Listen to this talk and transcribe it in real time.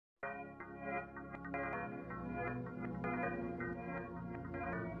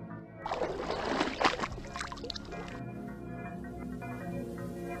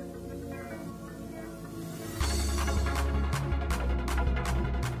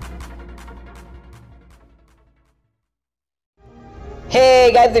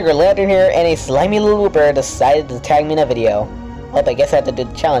Hey guys, it's Lanturn here, and a slimy little bear decided to tag me in a video. I guess I have to do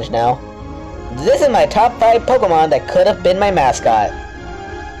the challenge now. This is my top 5 Pokemon that could have been my mascot.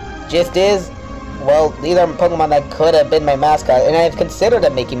 Just is, well, these are Pokemon that could have been my mascot, and I've considered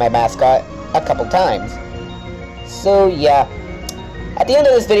them making my mascot a couple times. So yeah, at the end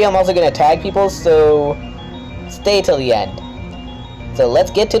of this video I'm also going to tag people, so stay till the end. So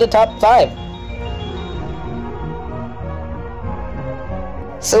let's get to the top 5.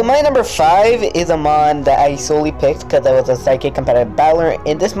 So my number 5 is a Mon that I solely picked because I was a Psychic competitive battler,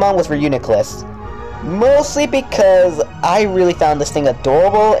 and this Mon was for Uniclus. Mostly because I really found this thing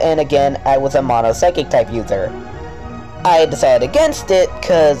adorable, and again, I was a Mono Psychic type user. I decided against it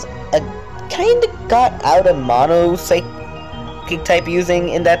because I kinda got out of Mono Psychic type using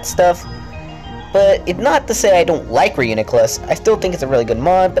in that stuff. But it's not to say I don't like Reuniclus. I still think it's a really good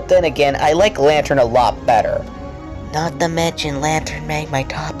Mon, but then again, I like Lanturn a lot better. Not to mention, Lanturn made my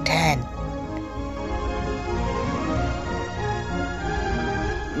top 10.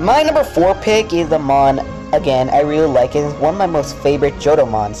 My number 4 pick is a Mon. Again, I really like it. It's one of my most favorite Johto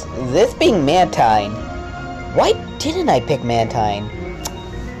Mons. This being Mantine. Why didn't I pick Mantine?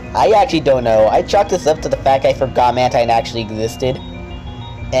 I actually don't know. I chalked this up to the fact I forgot Mantine actually existed.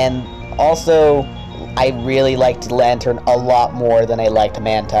 And also, I really liked Lanturn a lot more than I liked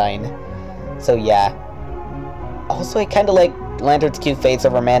Mantine. So yeah. Also, I kinda like Lanturn's cute face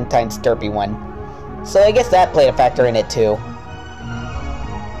over Mantine's derpy one. So I guess that played a factor in it too.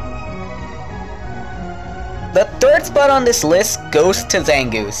 The third spot on this list goes to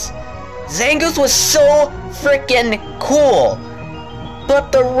Zangoose. Zangoose was so freaking cool!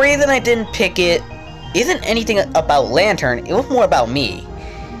 But the reason I didn't pick it isn't anything about Lanturn, it was more about me.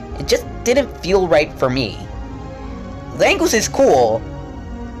 It just didn't feel right for me. Zangoose is cool.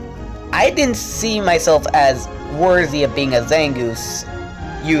 I didn't see myself as worthy of being a Zangoose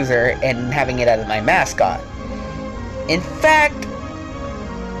user and having it as my mascot. In fact,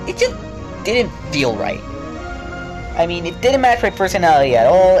 it just didn't feel right. I mean, it didn't match my personality at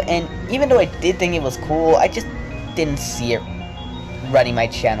all, and even though I did think it was cool, I just didn't see it running my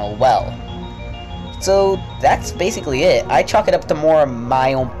channel well. So that's basically it. I chalk it up to more of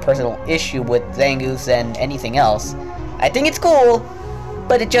my own personal issue with Zangoose than anything else. I think it's cool,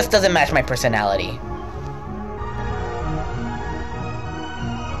 but it just doesn't match my personality.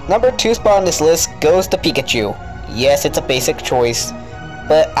 Number 2 spot on this list goes to Pikachu. Yes, it's a basic choice,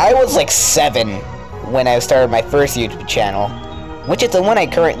 but I was like 7 when I started my first YouTube channel, which is the one I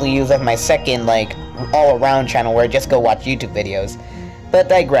currently use as my second, like, all-around channel where I just go watch YouTube videos. But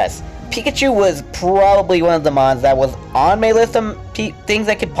digress. Pikachu was probably one of the Mons that was on my list of things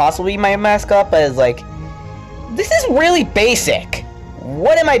that could possibly be my mascot, but it's like, this is really basic.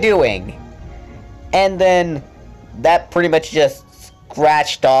 What am I doing? And then that pretty much just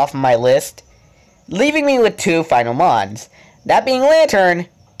scratched off my list, leaving me with 2 final Mons, that being Lanturn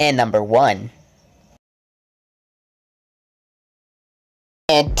and number 1.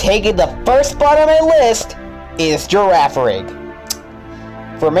 And taking the first spot on my list is Girafarig.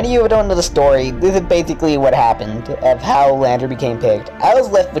 For many of you who don't know the story, this is basically what happened of how Lanturn became picked. I was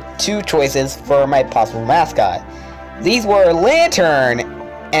left with 2 choices for my possible mascot. These were Lanturn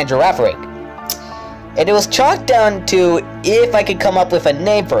and Girafarig. And it was chalked down to if I could come up with a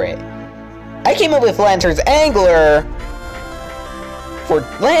name for it. I came up with Lanturn's Angler for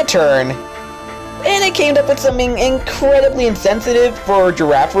Lanturn, and I came up with something incredibly insensitive for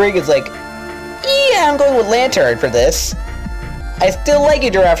Girafarig. It's like, yeah, I'm going with Lanturn for this. I still like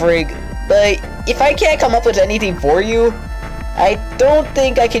you, Girafarig, but if I can't come up with anything for you, I don't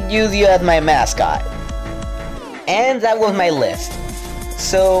think I could use you as my mascot. And that was my list.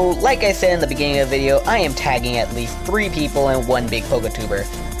 So, like I said in the beginning of the video, I am tagging at least 3 people and 1 big Poketuber.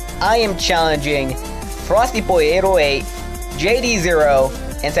 I am challenging FrostyBoy808, JD0,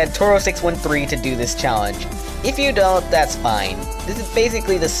 and Santoro613 to do this challenge. If you don't, that's fine. This is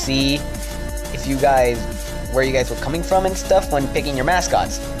basically to see if you guys, where you guys were coming from and stuff when picking your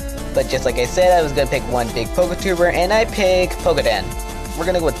mascots. But just like I said, I was gonna pick 1 big Poketuber, and I pick Pokedan. We're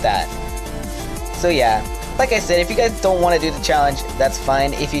gonna go with that. So yeah. Like I said, if you guys don't want to do the challenge, that's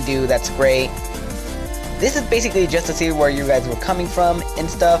fine. If you do, that's great. This is basically just to see where you guys were coming from and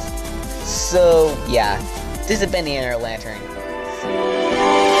stuff. So, yeah. This has been the Inner Lanturn.